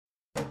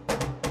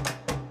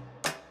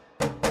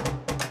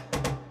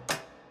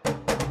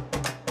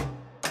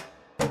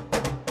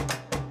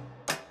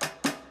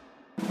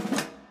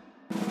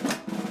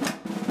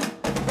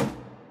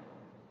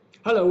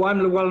Hello,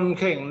 I'm Llewellyn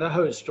King, the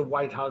host of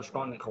White House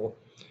Chronicle.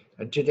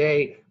 And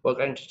today we're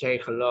going to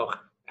take a look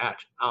at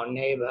our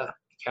neighbor,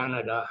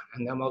 Canada,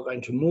 and then we're going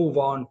to move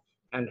on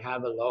and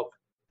have a look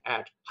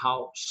at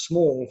how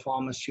small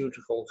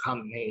pharmaceutical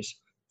companies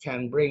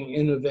can bring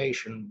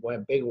innovation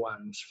where big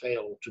ones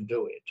fail to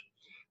do it.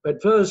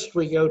 But first,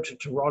 we go to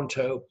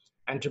Toronto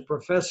and to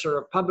Professor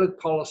of Public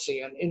Policy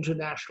and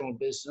International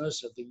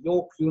Business at the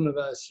York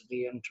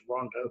University in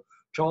Toronto,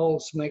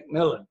 Charles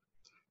McMillan.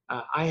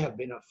 I have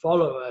been a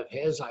follower of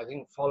his. I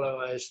think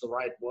follower is the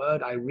right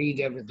word. I read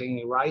everything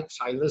he writes.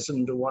 I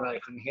listen to what I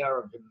can hear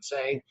of him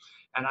say.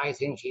 And I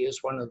think he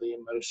is one of the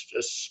most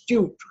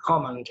astute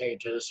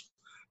commentators,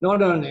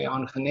 not only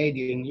on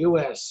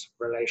Canadian-US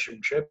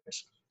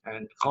relationships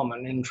and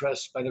common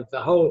interests, but of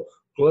the whole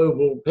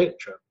global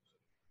picture.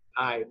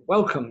 I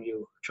welcome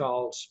you,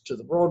 Charles, to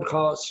the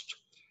broadcast.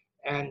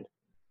 And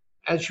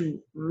as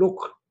you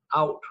look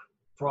out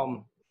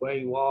from where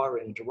you are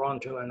in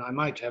Toronto, and I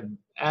might have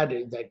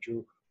added that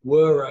you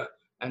were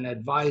an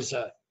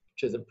advisor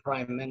to the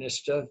Prime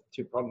Minister,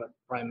 to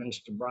Prime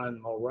Minister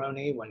Brian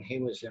Mulroney when he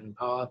was in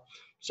power.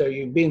 So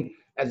you've been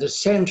at the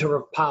center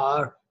of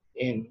power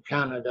in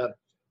Canada,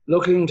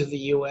 looking to the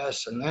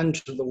US and then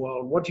to the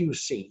world. What do you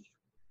see?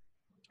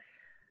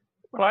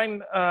 Well,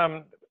 I'm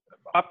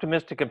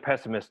optimistic and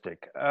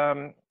pessimistic.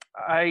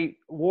 I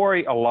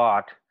worry a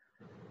lot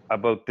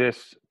about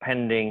this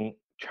pending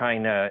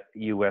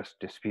China-US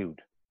dispute.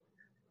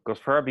 It goes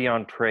far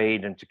beyond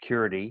trade and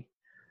security.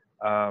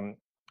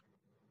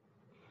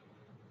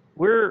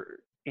 We're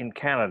in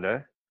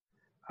Canada,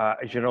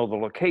 as you know, the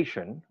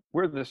location,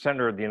 we're the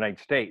center of the United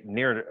States,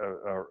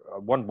 near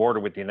one border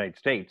with the United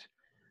States.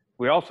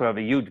 We also have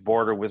a huge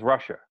border with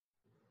Russia.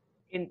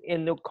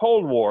 In the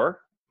Cold War,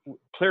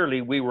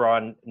 clearly we were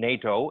on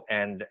NATO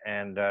and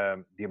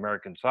the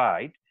American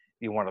side,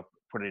 if you want to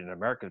put it in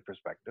American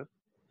perspective.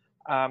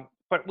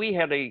 But we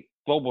had a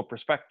global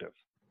perspective.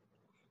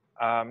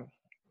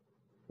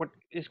 What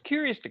is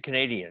curious to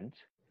Canadians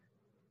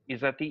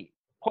is that the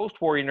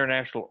post-war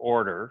international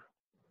order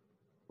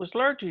was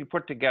largely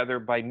put together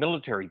by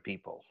military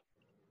people,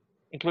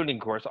 including,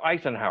 of course,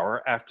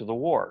 Eisenhower after the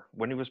war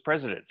when he was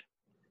president,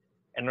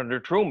 and under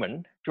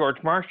Truman,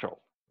 George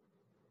Marshall.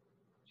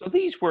 So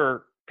these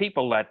were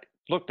people that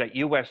looked at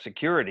US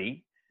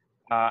security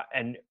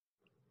and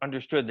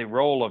understood the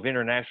role of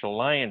international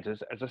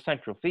alliances as a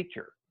central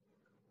feature.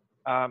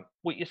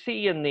 What you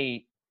see in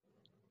the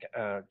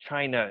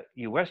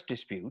China-US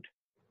dispute,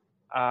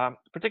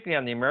 particularly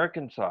on the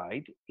American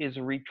side, is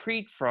a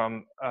retreat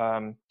from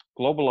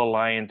global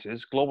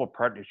alliances, global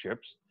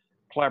partnerships,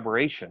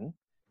 collaboration.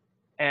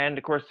 And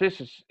of course, this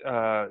is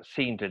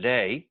seen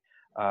today,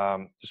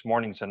 this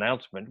morning's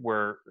announcement,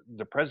 where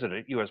the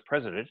president, US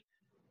president,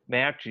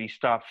 may actually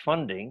stop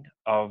funding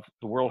of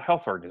the World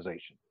Health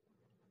Organization.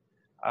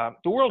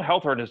 The World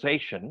Health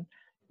Organization,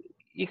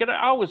 you can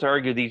always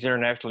argue these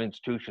international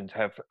institutions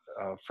have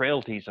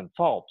frailties and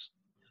faults.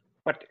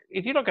 But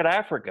if you look at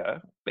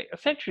Africa,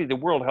 essentially the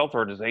World Health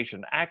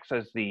Organization acts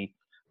as the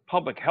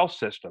public health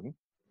system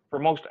for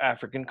most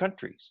African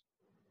countries.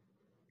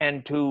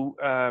 And to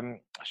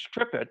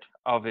strip it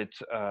of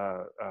its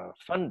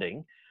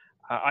funding,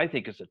 I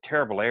think is a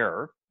terrible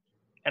error.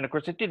 And of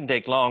course, it didn't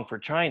take long for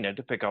China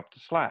to pick up the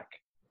slack.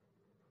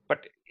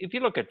 But if you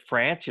look at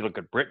France, you look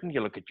at Britain,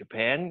 you look at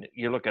Japan,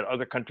 you look at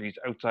other countries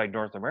outside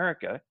North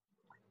America,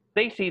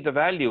 they see the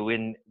value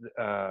in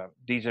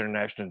these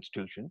international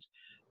institutions,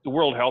 the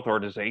World Health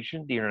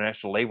Organization, the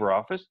International Labour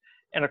Office,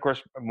 and of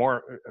course,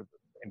 more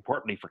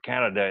importantly for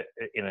Canada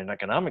in an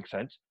economic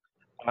sense,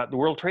 the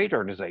World Trade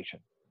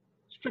Organization.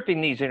 Stripping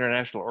these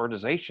international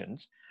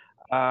organizations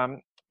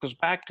goes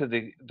back to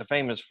the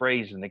famous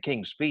phrase in the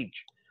King's Speech.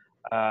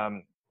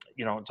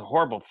 You know, it's a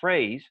horrible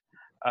phrase,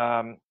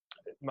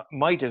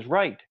 might is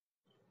right.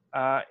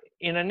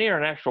 In an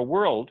international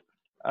world,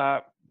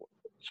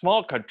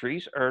 small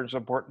countries are as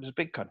important as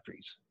big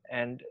countries.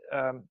 And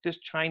this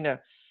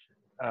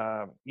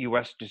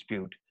China-US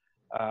dispute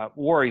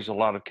worries a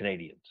lot of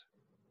Canadians.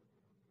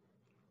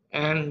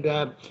 And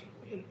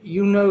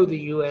you know the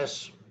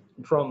US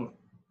from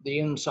the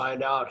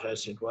inside out,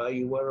 as it were.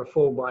 You were a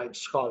Fulbright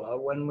scholar.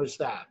 When was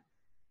that?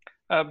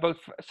 About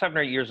 7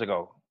 or 8 years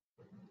ago.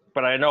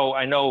 But I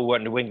know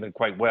New England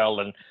quite well,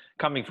 and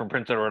coming from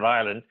Prince Edward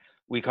Island,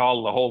 we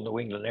call the whole New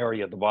England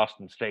area the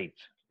Boston States.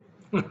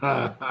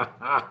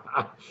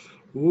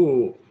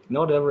 Ooh,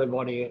 not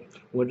everybody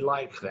would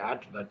like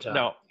that, but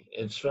no.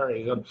 It's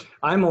very good.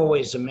 I'm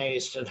always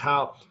amazed at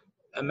how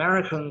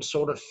Americans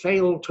sort of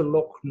fail to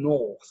look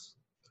north.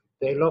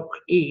 They look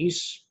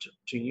east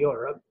to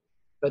Europe,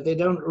 but they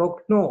don't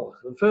look north.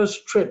 The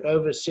first trip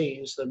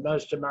overseas that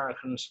most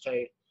Americans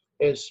take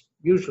is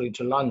usually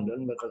to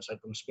London because they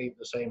can speak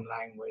the same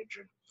language.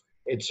 And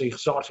it's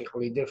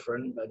exotically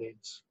different, but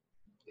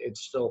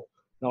it's still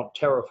not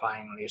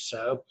terrifyingly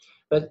so.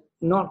 But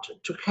not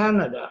to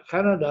Canada.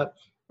 Canada,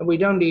 we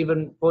don't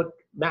even put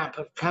map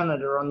of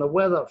Canada on the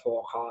weather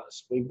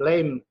forecast. We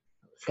blame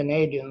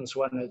Canadians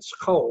when it's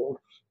cold,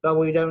 but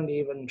we don't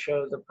even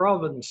show the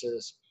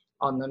provinces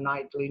on the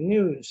nightly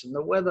news and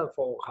the weather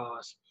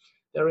forecast.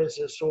 There is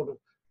a sort of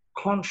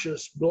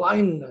conscious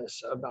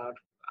blindness about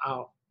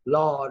our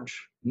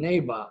large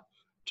neighbor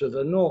to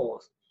the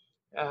north.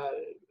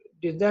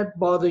 Did that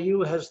bother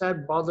you? Has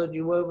that bothered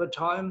you over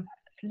time?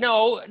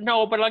 No,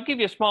 no, but I'll give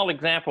you a small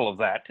example of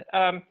that.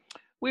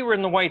 We were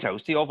in the White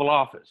House, the Oval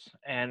Office,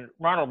 and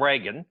Ronald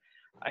Reagan,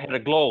 I had a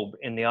globe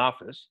in the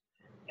office,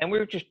 and we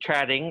were just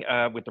chatting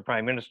with the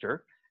Prime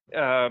Minister,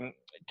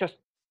 just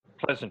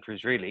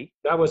pleasantries, really.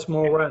 That was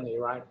Mulroney,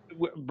 right?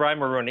 Brian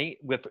Mulroney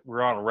with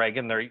Ronald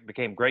Reagan. They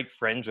became great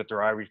friends with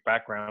their Irish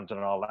backgrounds and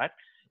all that.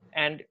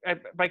 And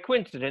by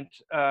coincidence,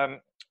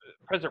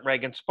 President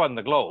Reagan spun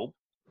the globe,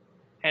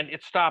 and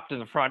it stopped in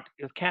the front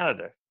of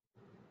Canada.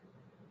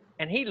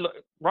 And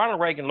Ronald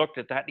Reagan looked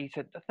at that and he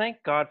said,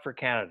 "Thank God for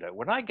Canada.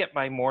 When I get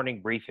my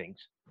morning briefings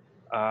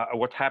of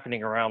what's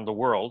happening around the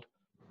world,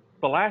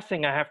 the last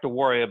thing I have to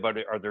worry about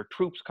are there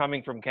troops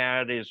coming from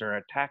Canada? Is there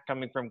an attack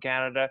coming from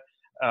Canada?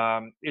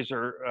 Is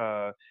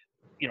there,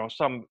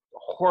 some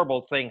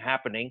horrible thing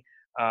happening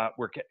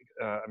where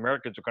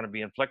Americans are going to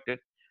be inflicted?"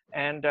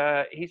 And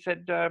he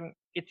said,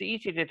 "It's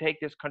easy to take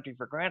this country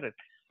for granted."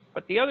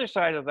 But the other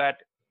side of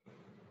that,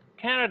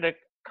 Canada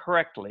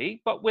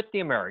correctly, but with the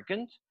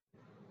Americans,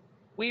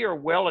 we are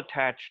well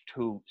attached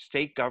to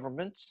state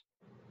governments,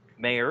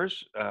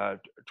 mayors,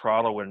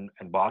 Toronto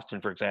and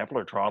Boston, for example,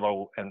 or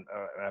Toronto and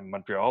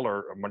Montreal,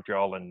 or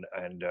Montreal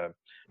and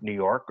New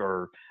York,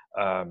 or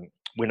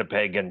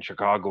Winnipeg and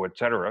Chicago,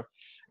 etc.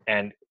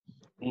 And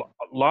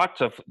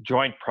lots of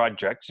joint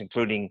projects,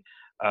 including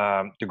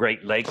the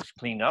Great Lakes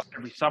cleanup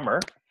every summer.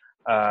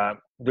 The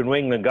New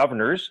England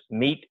governors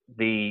meet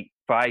the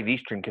 5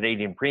 Eastern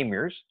Canadian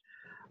premiers.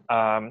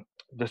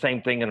 The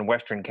same thing in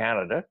Western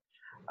Canada.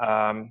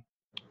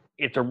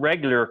 It's a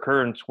regular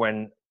occurrence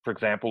when, for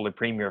example, the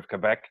Premier of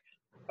Quebec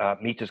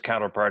meets his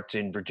counterparts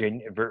in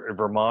Virginia,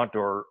 Vermont,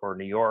 or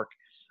New York,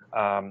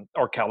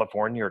 or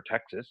California, or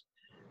Texas.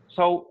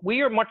 So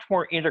we are much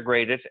more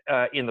integrated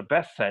in the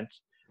best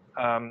sense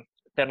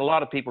than a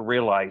lot of people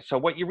realize. So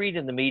what you read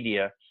in the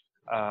media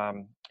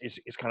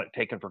is kind of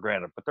taken for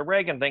granted. But the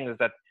Reagan thing is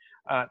that,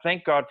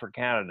 thank God for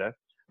Canada,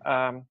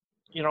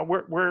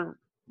 we're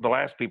the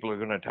last people who are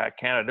going to attack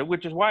Canada,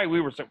 which is why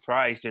we were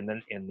surprised in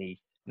the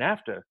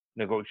NAFTA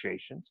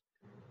negotiations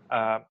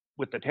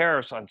with the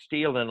tariffs on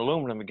steel and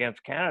aluminum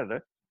against Canada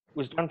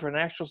was done for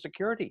national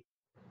security.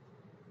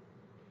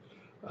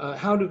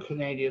 How do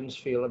Canadians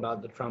feel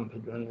about the Trump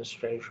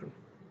administration?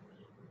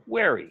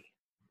 Wary.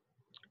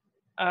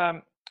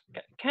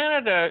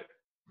 Canada,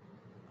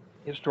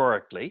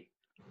 historically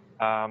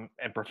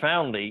and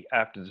profoundly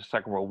after the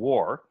Second World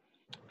War,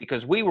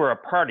 because we were a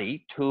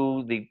party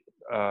to the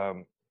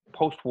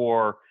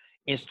post-war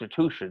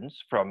institutions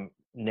from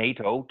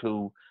NATO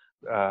to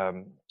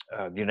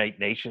the United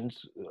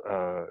Nations,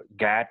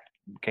 GATT,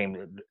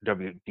 became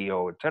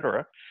WTO,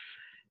 etc.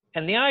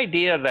 And the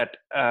idea that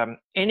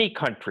any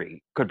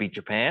country, could be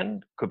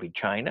Japan, could be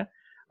China,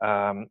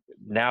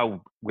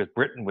 now with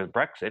Britain with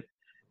Brexit,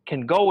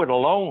 can go it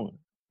alone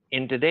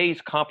in today's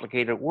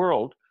complicated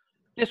world,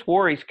 this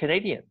worries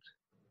Canadians.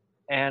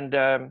 And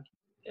a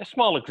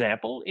small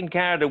example, in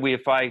Canada we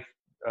have 5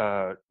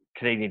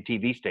 Canadian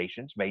TV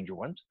stations, major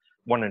ones,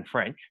 1 in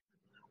French,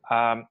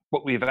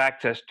 but we have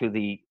access to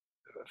the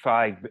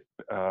 5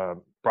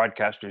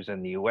 broadcasters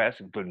in the US,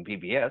 including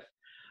PBS,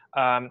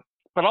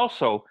 but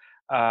also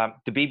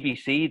the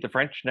BBC, the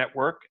French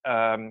network,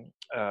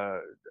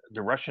 the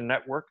Russian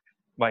network.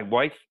 My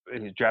wife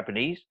is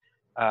Japanese,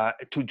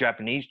 2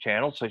 Japanese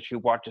channels, so she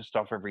watches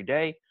stuff every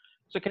day.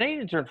 So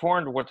Canadians are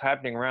informed of what's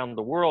happening around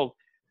the world,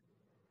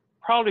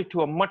 probably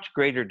to a much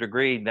greater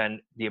degree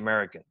than the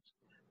Americans,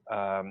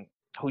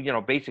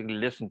 who basically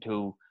listen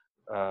to,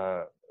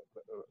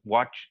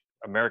 watch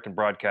American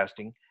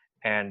broadcasting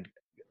and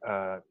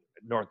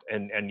North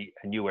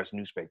and U.S.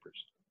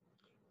 newspapers.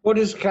 What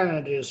is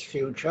Canada's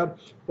future?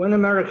 When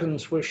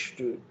Americans wish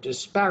to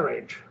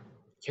disparage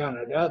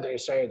Canada, they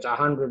say it's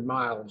 100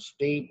 miles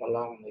deep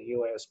along the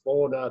US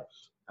border,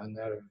 and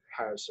that it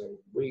has a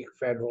weak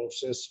federal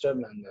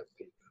system, and that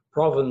the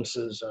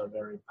provinces are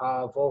very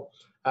powerful.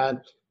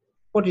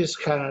 What is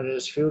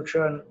Canada's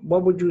future, and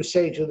what would you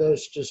say to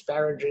those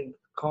disparaging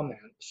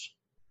comments?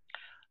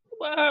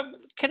 Well,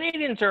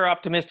 Canadians are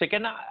optimistic,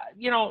 and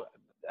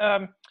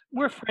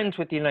we're friends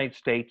with the United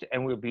States,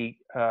 and we'll be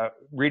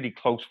really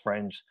close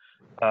friends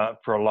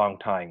for a long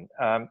time.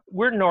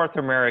 We're North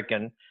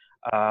American,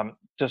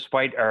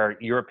 despite our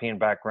European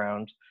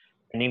backgrounds,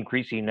 and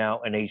increasingly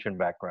now an Asian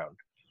background.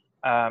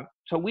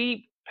 So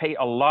we pay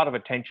a lot of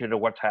attention to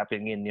what's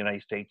happening in the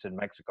United States and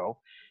Mexico.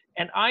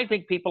 And I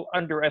think people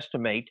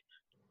underestimate,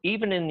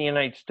 even in the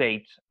United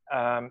States,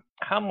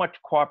 how much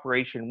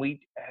cooperation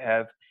we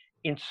have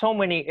in so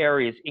many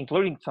areas,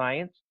 including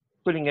science,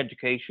 including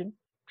education,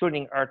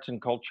 including arts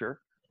and culture.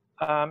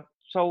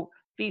 So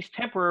these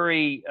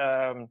temporary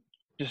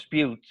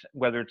disputes,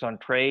 whether it's on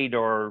trade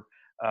or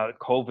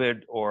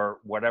COVID or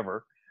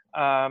whatever,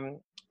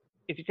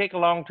 if you take a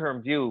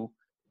long-term view,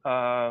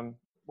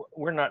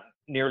 we're not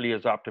nearly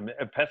as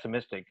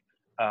pessimistic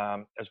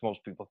as most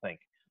people think.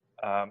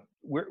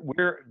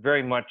 We're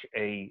very much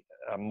a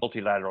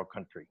multilateral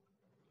country.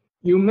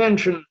 You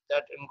mentioned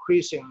that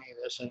increasingly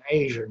there's an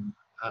Asian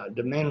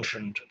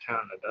dimension to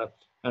Canada,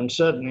 and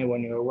certainly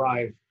when you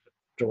arrive at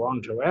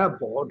Toronto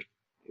Airport,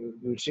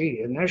 you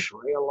see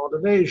initially a lot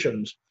of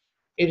Asians.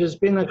 It has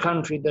been a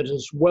country that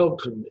has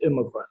welcomed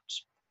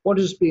immigrants. What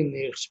has been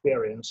the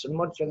experience, and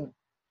what can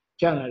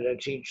Canada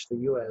teach the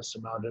US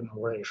about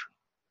immigration?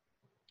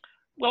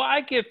 Well,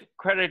 I give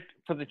credit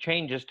for the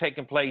changes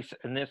taking place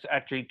in this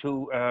actually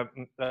to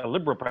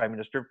Liberal Prime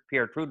Minister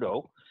Pierre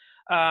Trudeau.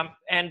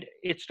 And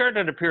it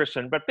started at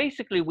Pearson, but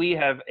basically we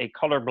have a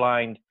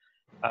colorblind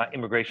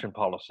immigration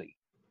policy.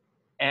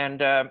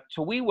 And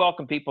so we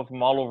welcome people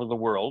from all over the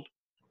world.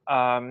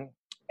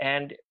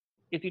 And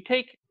if you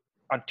take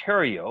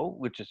Ontario,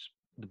 which is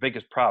the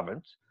biggest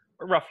province,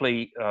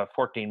 roughly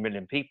 14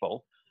 million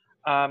people,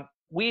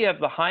 we have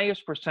the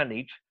highest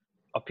percentage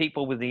of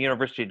people with a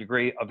university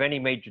degree of any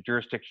major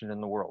jurisdiction in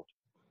the world.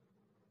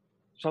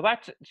 So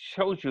that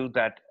shows you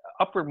that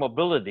upward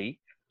mobility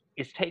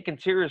is taken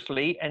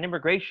seriously, and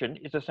immigration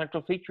is a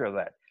central feature of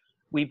that.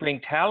 We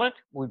bring talent,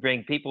 we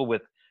bring people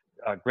with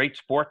great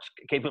sports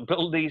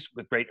capabilities,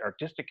 with great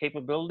artistic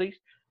capabilities,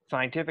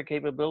 scientific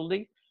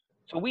capability.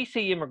 So we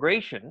see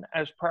immigration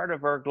as part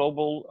of our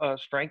global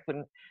strength,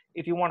 and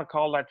if you want to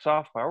call that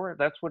soft power,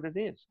 that's what it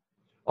is.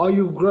 Are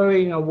you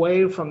growing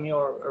away from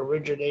your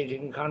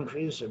originating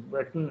countries of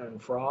Britain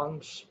and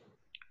France?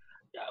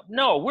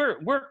 No,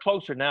 we're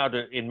closer now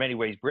to, in many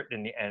ways,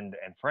 Britain and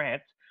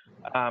France.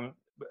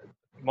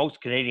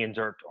 Most Canadians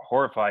are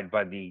horrified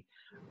by the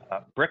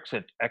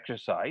Brexit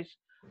exercise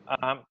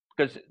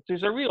because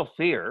there's a real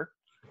fear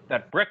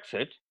that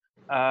Brexit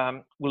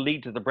will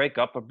lead to the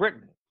breakup of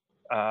Britain,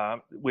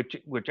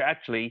 which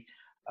actually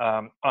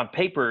on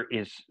paper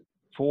is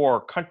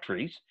 4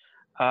 countries.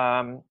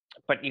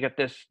 But you get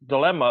this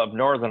dilemma of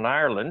Northern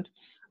Ireland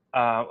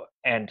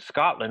and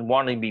Scotland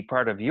wanting to be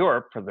part of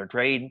Europe for their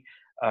trade,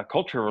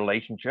 cultural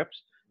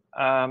relationships,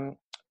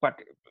 but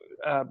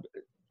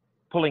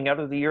pulling out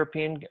of the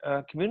European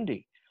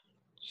community.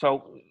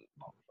 So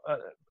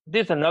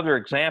there's another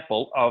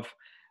example of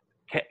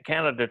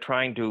Canada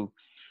trying to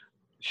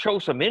show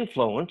some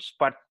influence,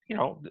 but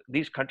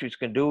these countries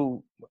can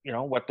do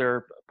what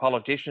their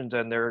politicians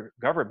and their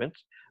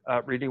governments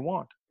really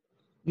want.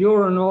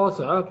 You're an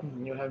author.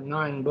 You have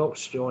 9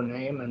 books to your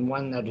name and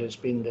one that has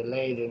been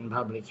delayed in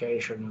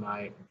publication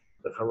by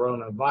the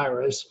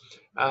coronavirus,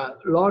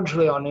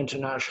 largely on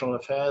international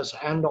affairs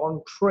and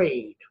on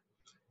trade.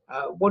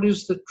 What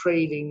is the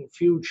trading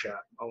future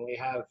when we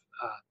have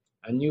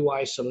a new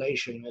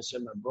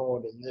isolationism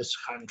abroad in this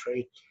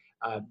country?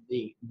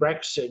 The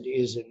Brexit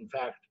is, in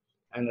fact,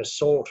 an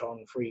assault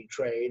on free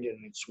trade in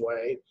its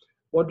way.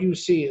 What do you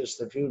see as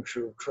the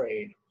future of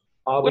trade?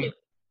 Are we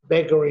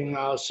beggaring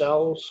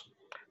ourselves?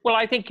 Well,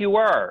 I think you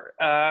are.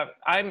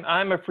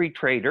 I'm a free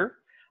trader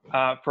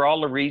for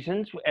all the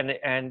reasons,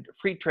 and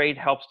free trade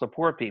helps the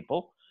poor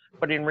people.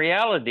 But in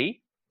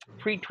reality,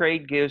 free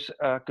trade gives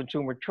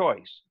consumer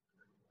choice.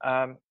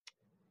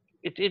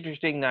 It's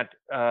interesting that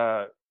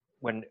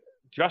when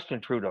Justin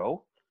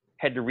Trudeau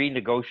had to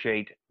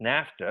renegotiate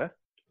NAFTA,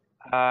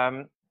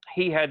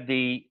 he had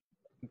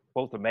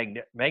both the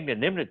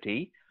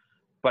magnanimity,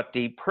 but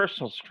the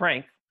personal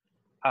strength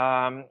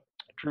to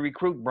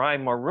recruit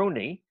Brian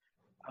Mulroney,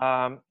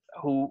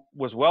 who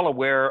was well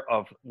aware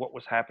of what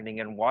was happening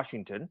in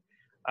Washington,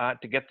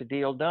 to get the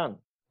deal done.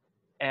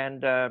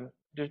 And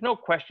there's no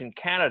question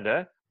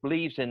Canada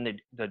believes in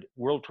the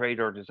World Trade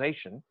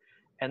Organization,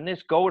 and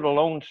this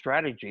go-it-alone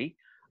strategy,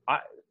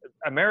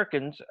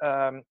 Americans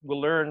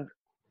will learn,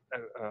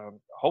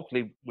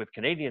 hopefully with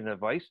Canadian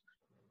advice,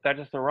 that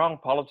it's the wrong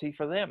policy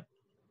for them.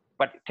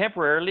 But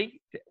temporarily,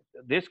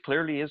 this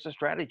clearly is a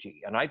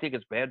strategy, and I think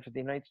it's bad for the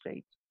United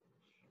States.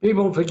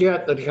 People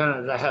forget that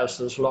Canada has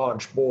this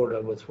large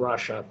border with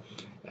Russia.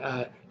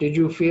 Did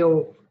you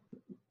feel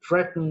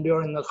threatened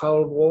during the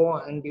Cold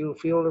War, and do you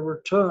feel a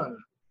return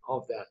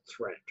of that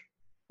threat?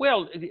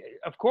 Well,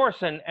 of course,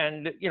 and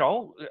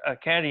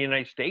Canada,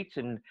 United States,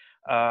 and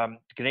the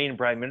Canadian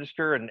Prime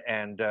Minister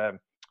and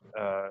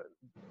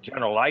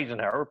General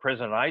Eisenhower,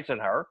 President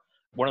Eisenhower,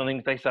 one of the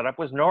things they set up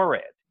was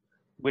NORAD,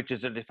 which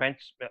is a defense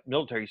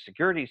military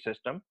security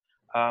system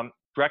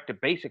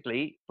directed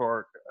basically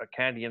for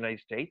Canada,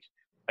 United States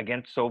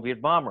against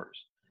Soviet bombers.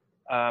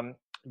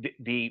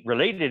 The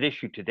related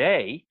issue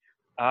today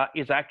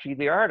is actually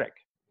the Arctic.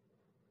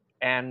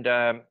 And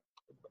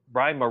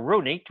Brian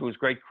Mulroney, to his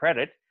great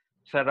credit,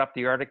 set up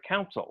the Arctic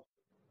Council,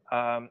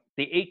 the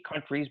 8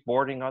 countries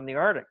bordering on the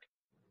Arctic.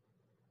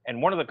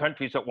 And one of the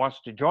countries that wants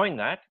to join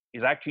that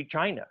is actually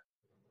China,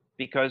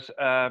 because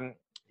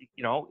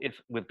if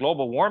with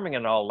global warming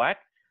and all that,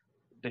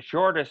 the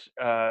shortest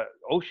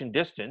ocean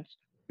distance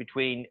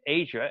between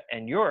Asia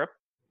and Europe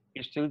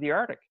is through the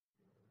Arctic.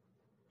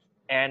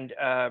 And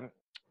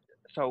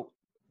so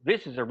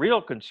this is a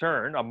real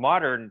concern, a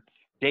modern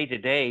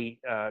day-to-day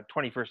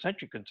 21st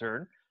century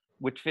concern,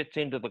 which fits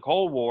into the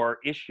Cold War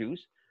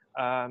issues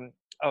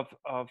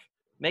of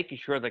making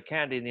sure that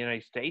Canada and the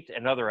United States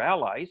and other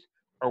allies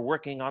are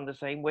working on the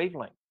same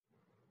wavelength.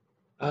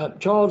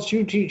 Charles,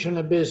 you teach in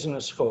a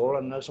business school,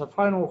 and as a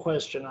final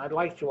question, I'd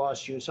like to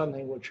ask you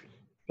something which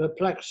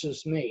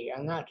perplexes me,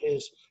 and that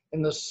is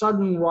in the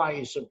sudden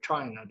rise of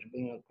China to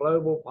being a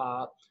global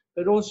power,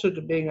 but also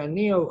to being a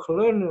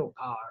neo-colonial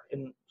power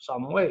in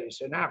some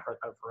ways, in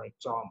Africa, for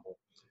example.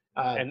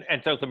 And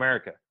South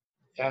America.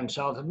 And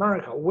South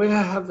America. Where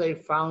have they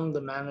found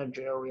the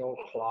managerial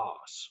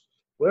class?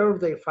 Where have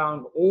they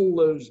found all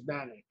those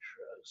managers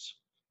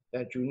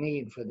that you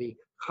need for the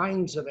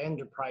kinds of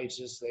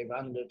enterprises they've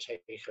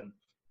undertaken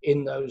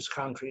in those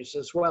countries,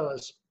 as well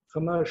as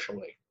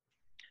commercially?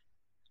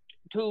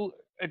 To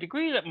a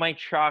degree that might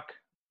shock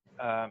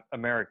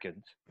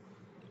Americans,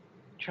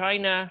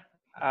 China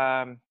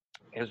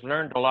has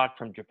learned a lot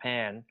from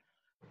Japan,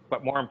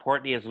 but more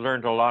importantly, has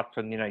learned a lot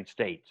from the United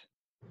States.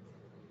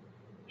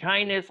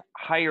 China's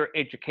higher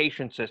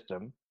education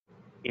system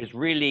is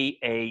really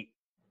a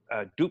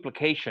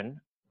duplication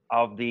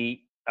of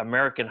the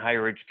American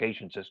higher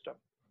education system,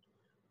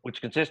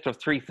 which consists of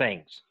three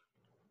things: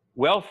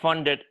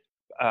 well-funded,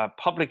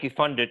 publicly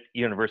funded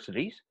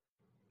universities,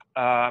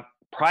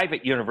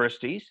 private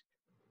universities,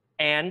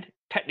 and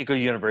technical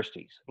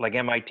universities like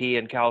MIT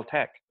and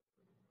Caltech.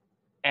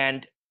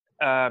 And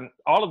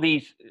all of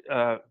these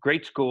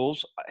great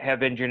schools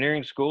have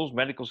engineering schools,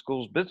 medical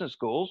schools, business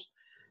schools,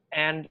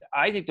 and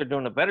I think they're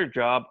doing a better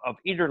job of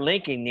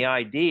interlinking the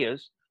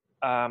ideas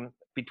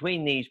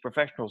between these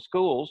professional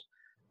schools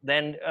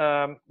than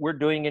we're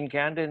doing in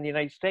Canada and the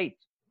United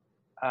States.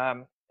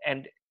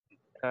 And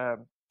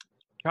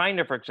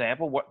China, for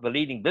example, the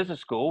leading business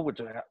school, which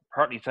is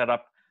partly set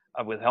up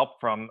with help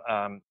from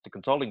the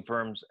consulting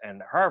firms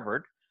and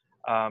Harvard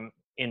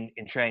in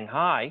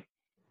Shanghai,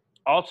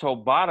 also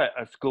bought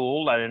a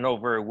school that I know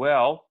very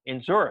well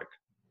in Zurich.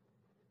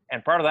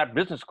 And part of that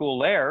business school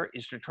there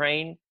is to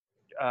train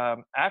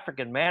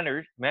African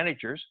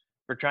managers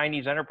for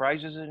Chinese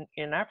enterprises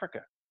in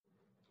Africa.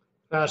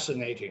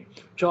 Fascinating.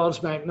 Charles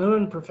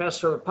McMillan,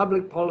 Professor of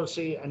Public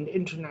Policy and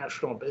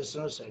International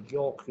Business at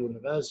York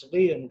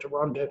University in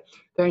Toronto.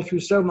 Thank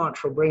you so much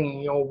for bringing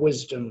your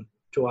wisdom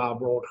to our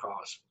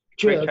broadcast.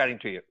 Cheers. Great chatting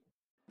to you.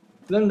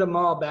 Linda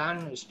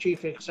Marban is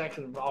Chief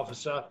Executive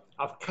Officer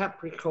of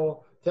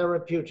Capricor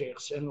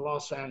Therapeutics in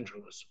Los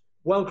Angeles.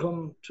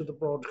 Welcome to the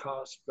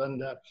broadcast,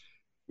 Linda.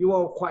 You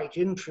are quite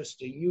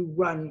interesting. You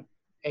run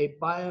a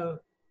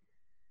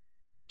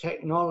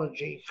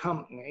biotechnology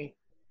company,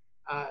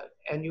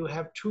 and you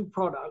have two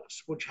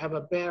products which have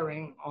a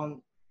bearing on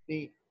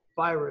the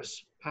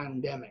virus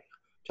pandemic.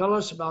 Tell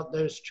us about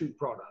those two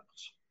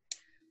products.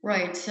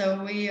 Right,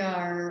 so we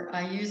are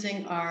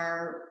using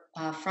our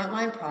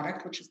frontline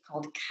product, which is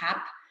called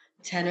CAP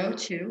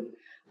 1002.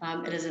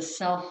 It is a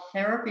cell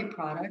therapy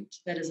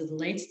product that is in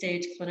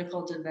late-stage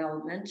clinical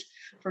development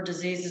for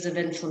diseases of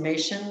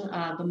inflammation.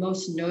 The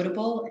most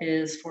notable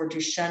is for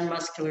Duchenne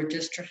muscular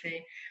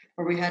dystrophy,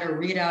 where we had a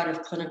readout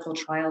of clinical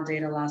trial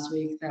data last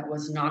week that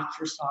was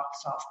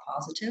NOX/SOX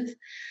positive.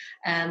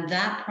 And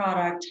that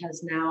product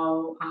has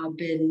now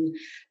been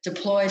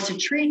deployed to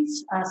treat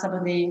some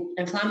of the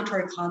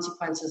inflammatory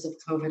consequences of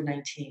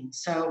COVID-19.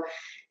 So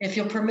if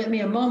you'll permit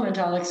me a moment,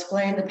 I'll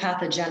explain the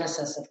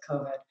pathogenesis of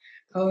COVID.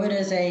 COVID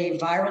is a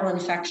viral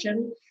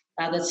infection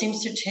that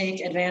seems to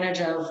take advantage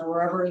of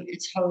wherever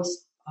its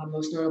host,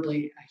 most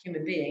notably a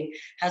human being,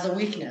 has a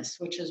weakness,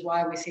 which is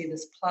why we see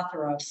this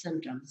plethora of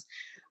symptoms.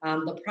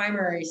 The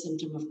primary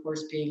symptom, of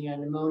course, being a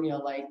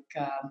pneumonia-like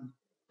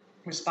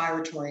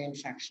respiratory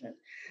infection.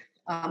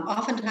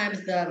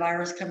 Oftentimes, the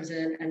virus comes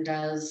in and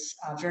does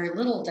very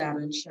little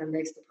damage and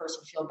makes the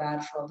person feel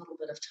bad for a little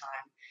bit of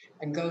time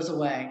and goes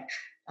away.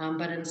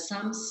 But in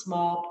some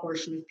small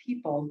portion of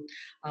people,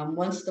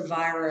 once the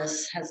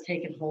virus has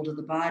taken hold of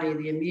the body,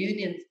 the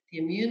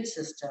immune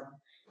system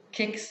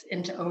kicks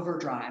into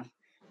overdrive,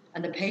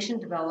 and the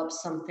patient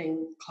develops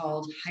something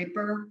called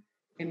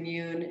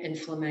hyperimmune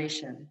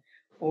inflammation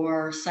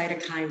or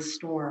cytokine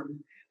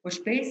storm,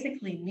 which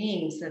basically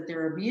means that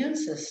their immune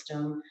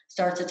system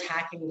starts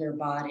attacking their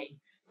body.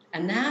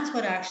 And that's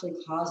what actually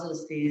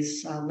causes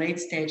these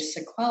late-stage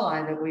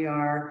sequelae that we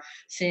are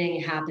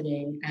seeing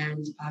happening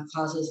and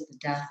causes the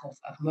death of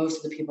most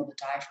of the people that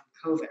die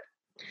from COVID.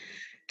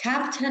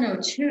 CAP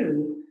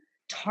 1002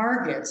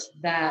 targets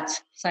that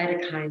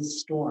cytokine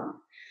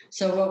storm.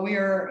 So what we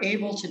are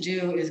able to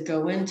do is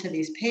go into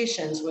these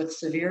patients with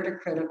severe to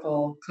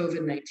critical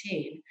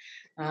COVID-19,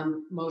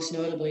 most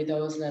notably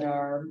those that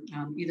are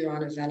either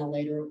on a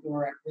ventilator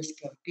or at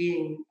risk of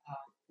needing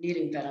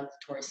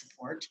ventilatory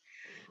support.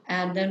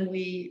 And then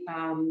we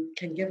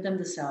can give them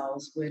the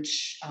cells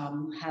which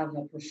have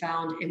a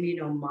profound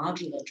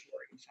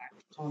immunomodulatory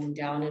effect, calming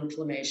down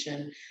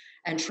inflammation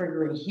and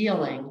triggering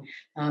healing.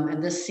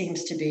 And this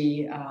seems to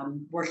be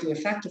working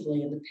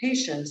effectively in the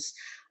patients.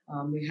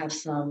 We have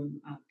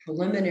some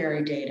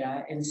preliminary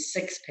data in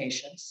 6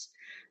 patients.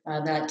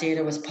 That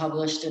data was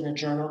published in a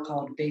journal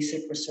called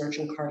Basic Research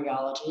in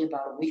Cardiology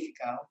about a week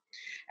ago.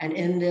 And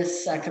in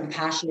this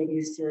compassionate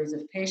use series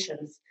of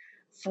patients,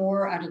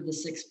 4 out of the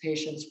 6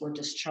 patients were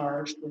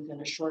discharged within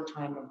a short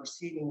time of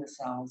receiving the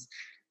cells,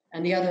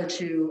 and the other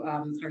 2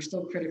 are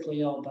still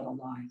critically ill but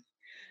alive.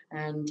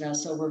 And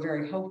so we're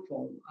very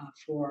hopeful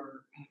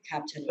for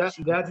That,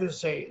 CAP-1002. that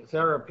is a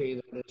therapy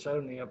that is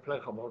only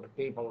applicable to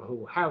people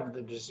who have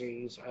the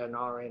disease and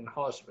are in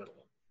hospital.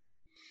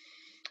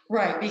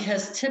 Right,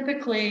 because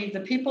typically the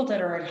people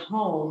that are at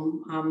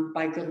home,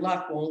 by good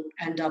luck, won't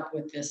end up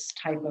with this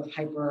type of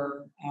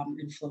hyper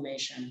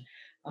inflammation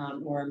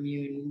or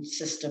immune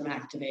system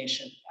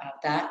activation.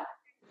 That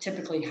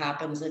typically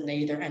happens, and they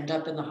either end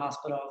up in the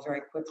hospital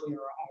very quickly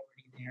or are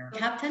already there.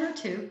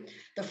 CAP-1002,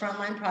 the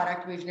frontline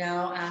product, we've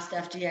now asked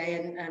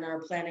FDA and are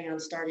planning on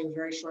starting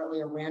very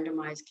shortly a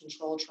randomized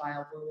control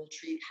trial where we'll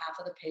treat half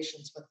of the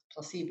patients with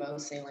placebo,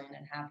 saline,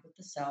 and half with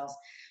the cells,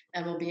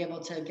 and we'll be able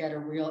to get a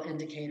real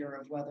indicator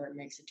of whether it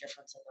makes a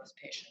difference in those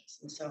patients.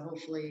 And so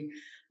hopefully,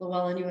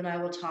 Llewellyn, you and I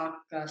will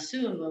talk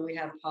soon when we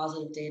have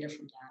positive data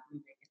from that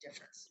and make a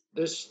difference.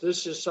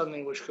 This is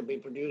something which could be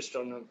produced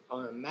on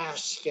a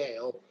mass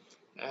scale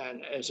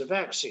and as a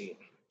vaccine.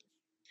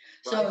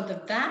 So Right.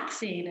 the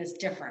vaccine is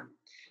different.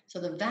 So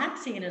the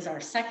vaccine is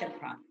our second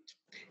product.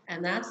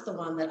 And that's the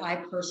one that I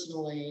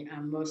personally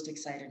am most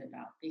excited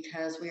about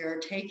because we are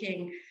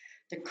taking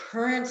the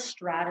current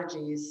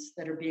strategies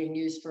that are being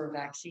used for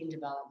vaccine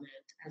development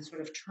and sort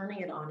of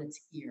turning it on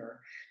its ear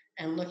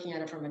and looking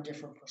at it from a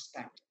different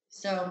perspective.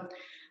 So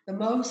the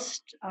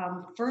most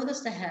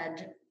furthest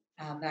ahead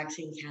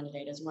vaccine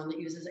candidate is one that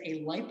uses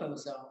a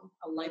liposome.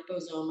 A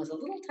liposome is a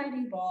little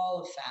tiny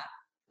ball of fat,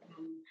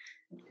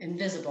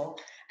 invisible,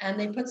 and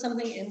they put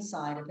something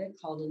inside of it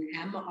called an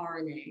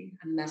mRNA,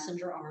 a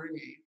messenger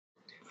RNA,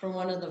 from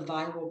one of the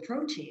viral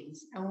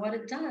proteins. And what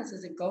it does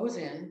is it goes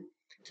in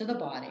to the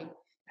body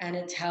and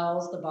it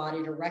tells the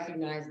body to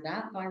recognize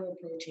that viral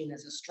protein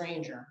as a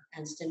stranger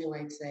and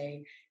stimulates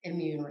a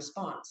immune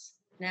response.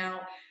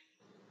 Now,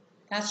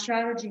 that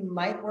strategy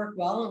might work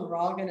well, and we're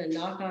all going to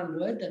knock on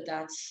wood that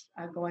that's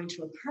going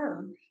to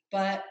occur.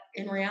 But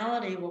in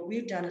reality, what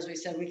we've done is we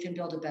said we can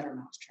build a better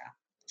mousetrap.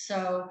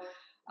 So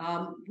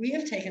we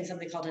have taken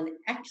something called an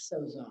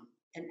exosome.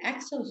 An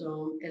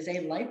exosome is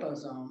a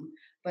liposome,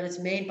 but it's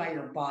made by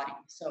your body.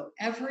 So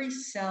every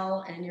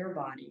cell in your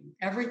body,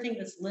 everything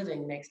that's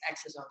living makes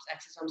exosomes.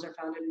 Exosomes are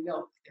found in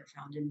milk, they're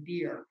found in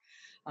beer.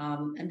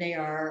 And they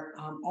are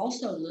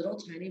also little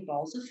tiny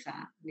balls of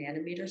fat,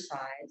 nanometer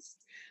size.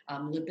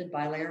 Lipid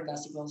bilayer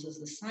vesicles is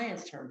the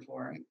science term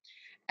for it.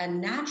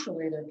 And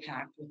naturally, they're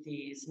packed with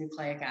these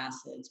nucleic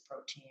acids,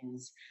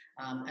 proteins,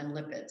 and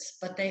lipids,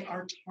 but they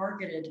are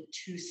targeted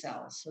to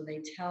cells. So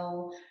they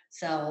tell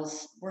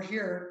cells, we're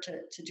here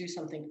to do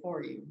something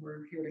for you.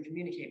 We're here to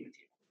communicate with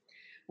you.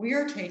 We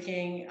are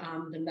taking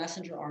the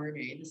messenger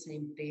RNA, the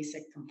same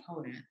basic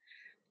component,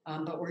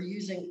 but we're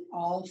using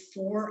all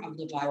four of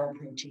the viral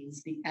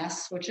proteins, the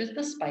S, which is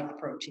the spike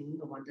protein,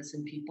 the one that's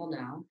in people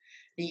now,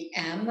 the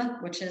M,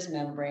 which is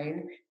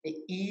membrane, the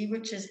E,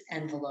 which is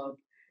envelope,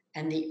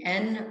 and the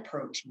N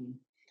protein,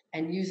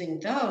 and using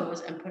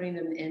those and putting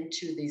them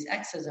into these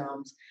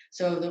exosomes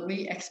so that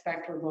we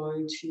expect we're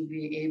going to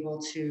be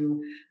able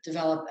to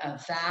develop a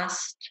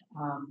vast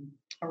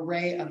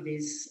array of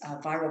these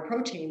viral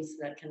proteins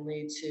that can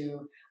lead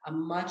to a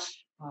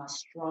much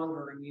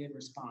stronger immune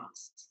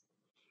response.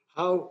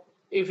 How,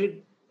 if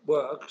it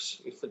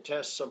works, if the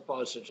tests are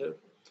positive,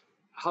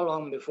 how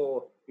long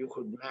before you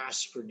could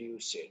mass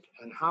produce it?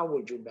 And how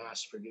would you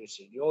mass produce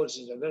it? Yours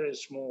is a very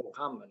small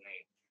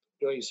company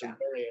doing some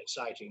very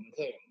exciting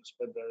things,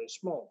 but very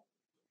small.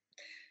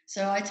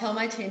 So I tell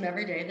my team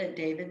every day that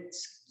David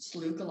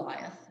slew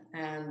Goliath,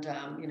 and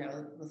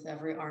with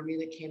every army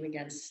that came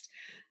against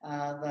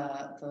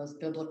those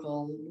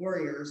biblical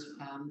warriors,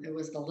 it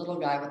was the little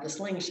guy with the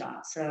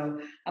slingshot. So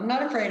I'm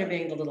not afraid of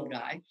being the little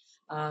guy.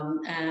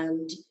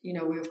 And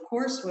we of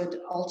course would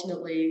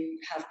ultimately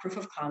have proof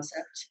of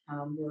concept.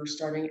 We're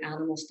starting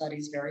animal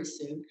studies very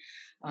soon,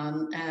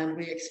 and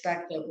we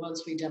expect that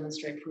once we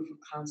demonstrate proof of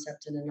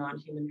concept in a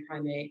non-human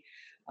primate,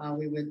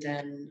 we would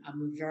then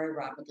move very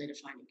rapidly to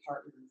find a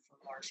partner for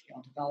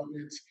large-scale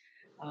development.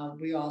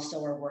 We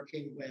also are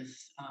working with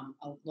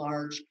a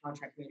large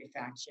contract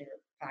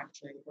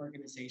manufacturing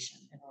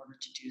organization in order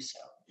to do so.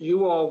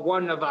 You are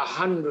one of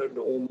 100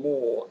 or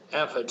more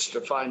efforts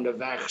to find a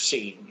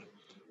vaccine.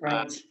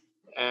 Right.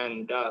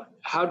 And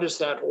how does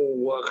that all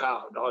work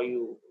out? Are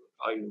you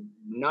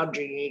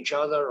nudging each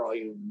other? Are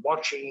you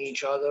watching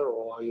each other?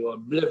 Or are you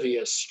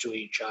oblivious to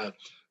each other,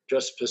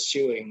 just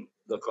pursuing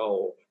the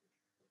goal?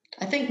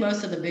 I think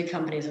most of the big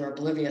companies are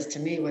oblivious to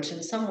me, which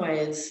in some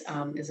ways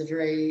is a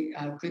very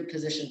good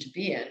position to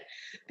be in,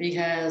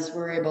 because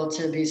we're able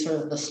to be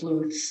sort of the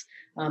sleuths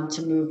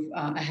to move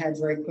ahead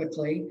very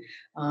quickly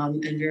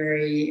and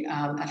very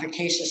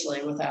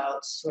efficaciously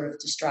without sort of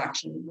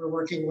distraction. We're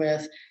working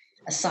with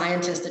a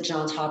scientist at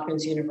Johns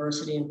Hopkins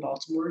University in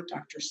Baltimore,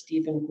 Dr.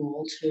 Stephen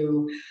Gould,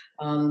 who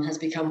has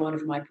become one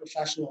of my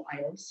professional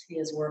idols. He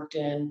has worked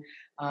in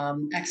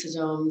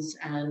exosomes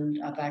and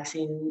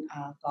vaccine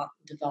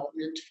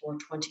development for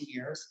 20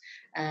 years.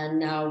 And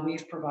now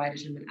we've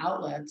provided him an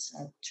outlet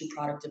to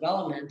product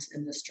development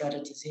in this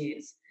dreaded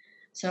disease.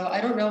 So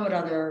I don't know what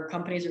other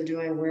companies are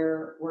doing.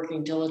 We're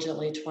working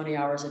diligently 20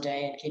 hours a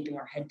day and keeping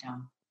our head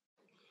down.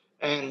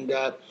 And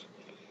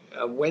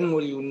when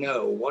will you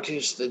know? What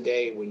is the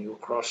day when you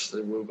cross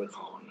the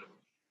Rubicon?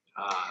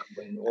 I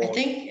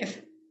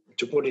think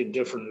to put it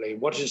differently,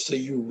 what is the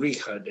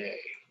Eureka Day?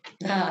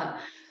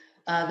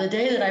 The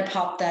day that I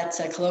pop that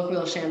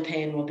colloquial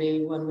champagne will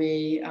be when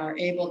we are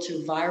able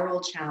to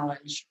viral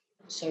challenge.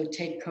 So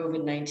take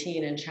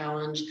COVID-19 and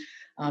challenge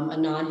a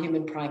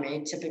non-human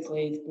primate.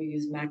 Typically, we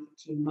use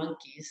macaque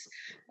monkeys,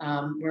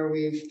 where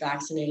we've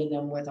vaccinated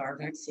them with our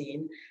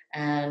vaccine,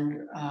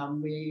 and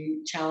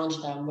we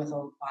challenge them with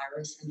a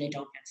virus, and they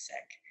don't get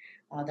sick.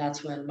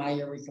 That's when my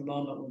eureka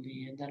moment will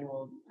be, and then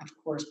we'll, of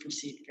course,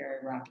 proceed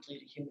very rapidly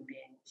to human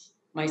beings.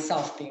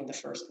 Myself being the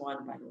first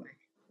one, by the way.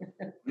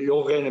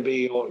 You're going to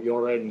be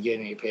your own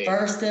guinea pig.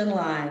 First in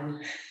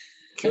line.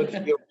 Good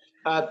for you.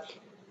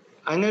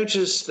 I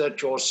noticed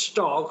that your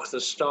stock,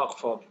 the stock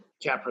for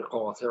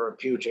Capricorn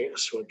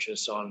Therapeutics, which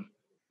is on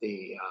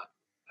the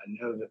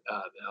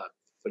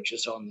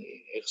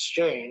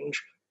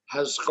exchange,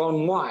 has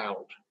gone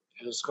wild.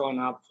 It has gone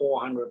up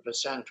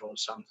 400% or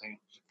something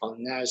on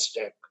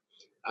NASDAQ.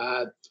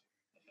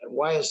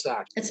 Why is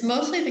that? It's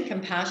mostly the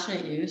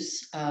compassionate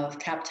use of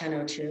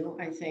CAP-1002.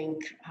 I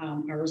think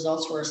our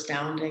results were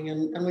astounding,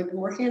 and we've been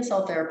working in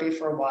cell therapy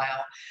for a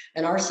while,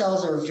 and our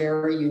cells are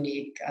very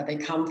unique. They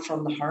come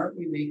from the heart.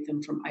 We make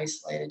them from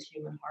isolated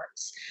human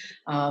hearts,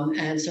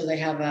 and so they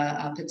have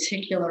a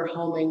particular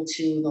homing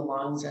to the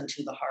lungs and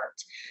to the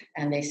heart,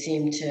 and they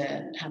seem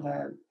to have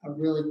a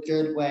really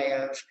good way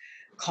of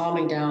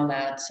calming down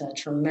that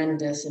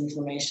tremendous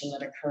inflammation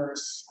that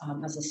occurs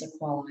as a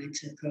sequelae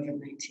to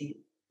COVID-19.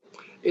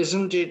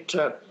 Isn't it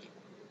a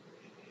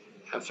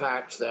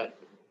fact that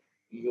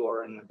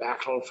you're in a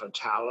battle for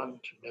talent?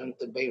 Don't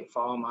the big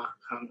pharma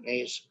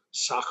companies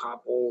suck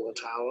up all the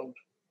talent?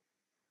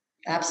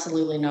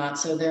 Absolutely not.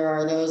 So there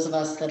are those of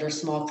us that are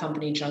small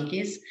company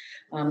junkies.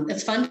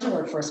 It's fun to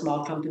work for a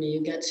small company.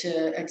 You get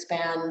to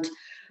expand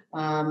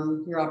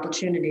your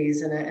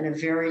opportunities in a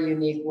very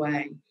unique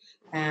way.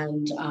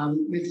 And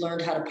we've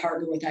learned how to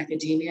partner with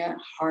academia,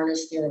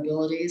 harness their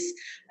abilities,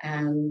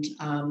 and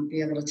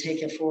be able to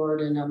take it forward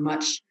in a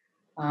much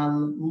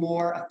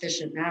more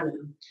efficient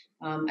manner.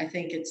 I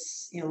think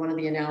it's, one of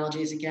the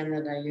analogies, again,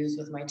 that I use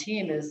with my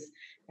team is,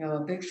 a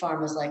big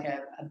pharma is like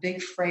a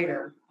big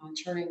freighter.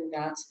 Turning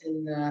that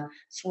in the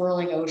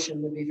swirling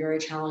ocean would be very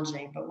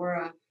challenging, but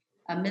we're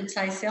a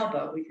mid-sized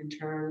sailboat we can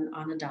turn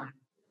on a dime.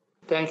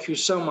 Thank you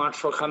so much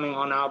for coming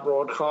on our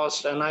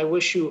broadcast, and I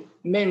wish you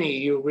many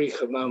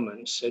eureka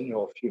moments in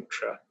your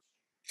future.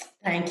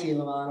 Thank you,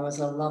 Lavon. It was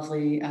a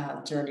lovely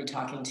journey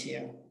talking to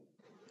you.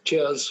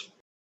 Cheers.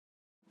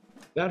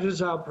 That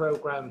is our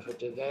program for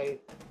today.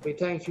 We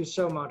thank you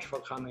so much for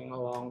coming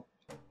along,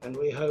 and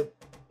we hope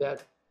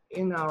that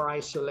in our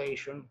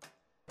isolation,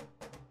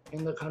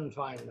 in the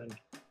confinement,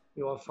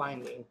 you are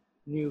finding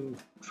new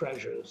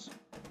treasures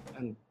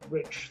and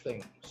rich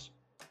things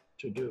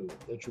to do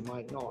that you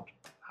might not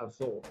have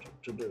thought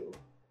to do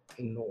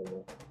in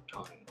normal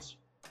times.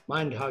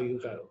 Mind how you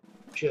go.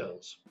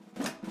 Cheers.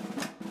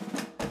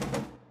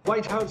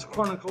 White House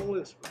Chronicle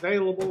is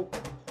available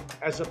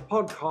as a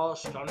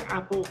podcast on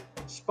Apple,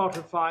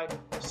 Spotify,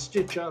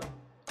 Stitcher,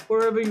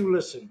 wherever you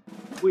listen.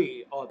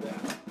 We are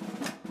there.